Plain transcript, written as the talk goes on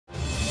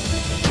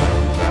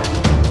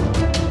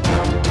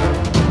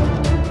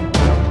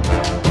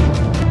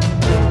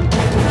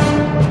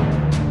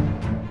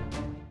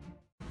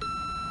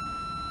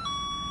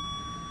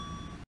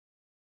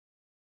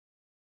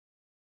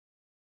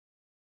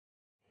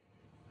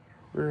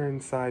We're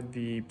inside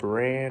the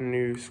brand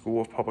new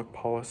School of Public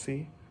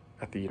Policy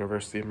at the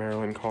University of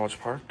Maryland College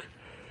Park.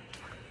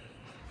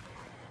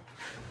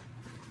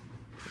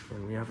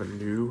 And we have a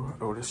new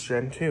Otis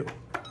Gen2.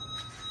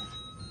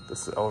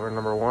 This is elevator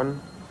number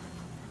 1.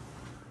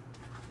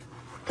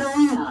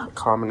 Going up. A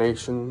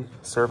combination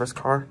service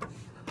car.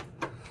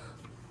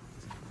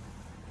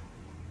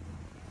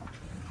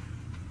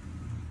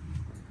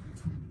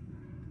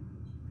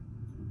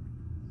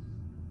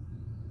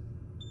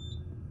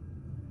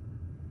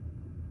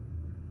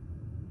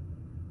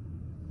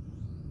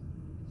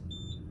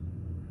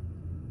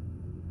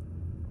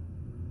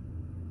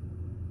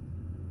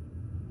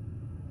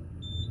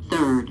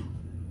 Third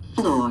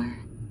floor.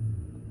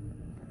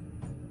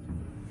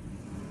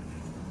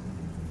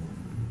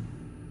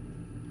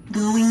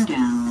 Going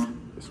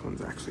down. This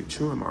one's actually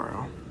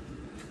Chuamaro.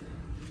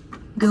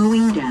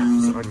 Going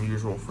down. It's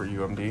unusual for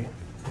UMD.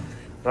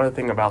 Another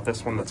thing about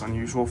this one that's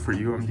unusual for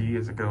UMD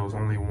is it goes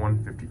only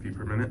 150 feet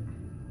per minute.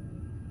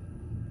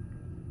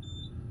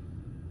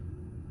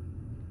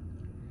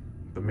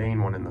 The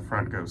main one in the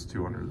front goes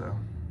 200 though.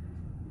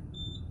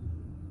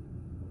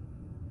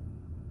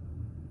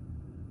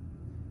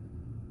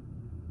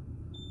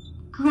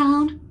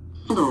 Ground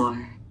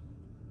floor.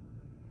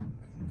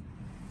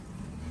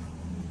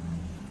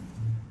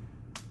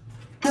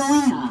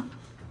 Going up.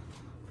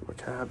 A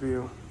cab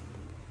view.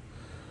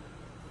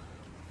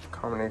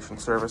 Combination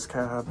service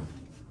cab.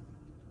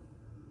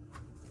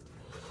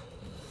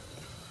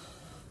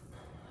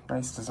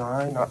 Nice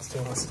design, not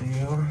stainless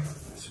steel.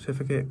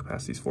 Certificate,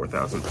 capacity's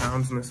 4,000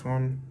 pounds in this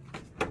one.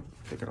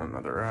 Take it on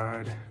another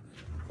ride.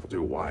 We'll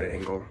do wide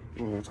angle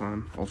the whole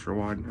time, ultra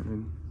wide, I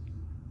mean.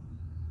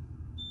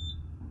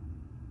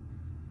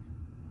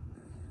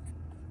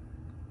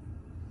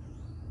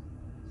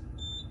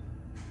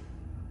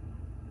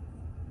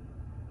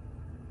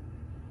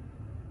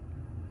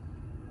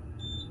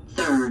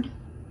 Third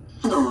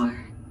floor.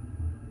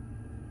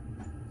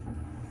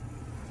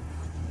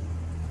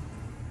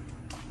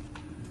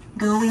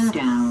 Going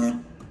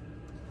down.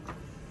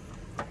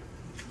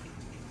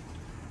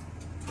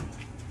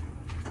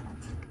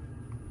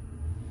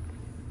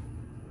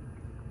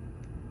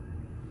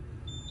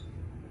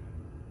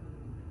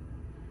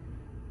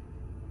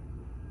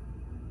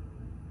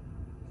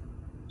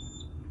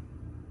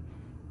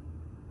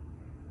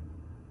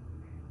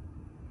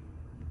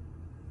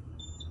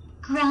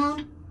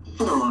 Ground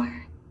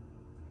floor.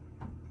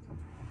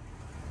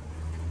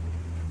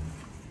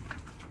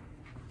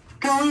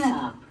 Going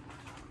up.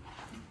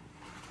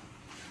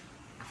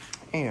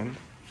 And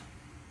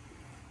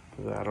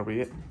that'll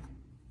be it.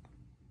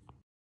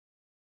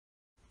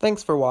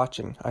 Thanks for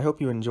watching. I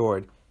hope you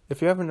enjoyed.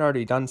 If you haven't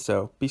already done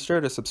so, be sure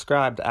to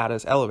subscribe to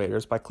Ada's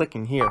Elevators by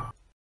clicking here.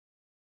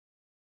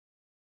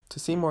 To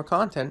see more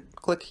content,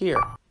 click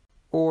here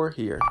or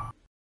here.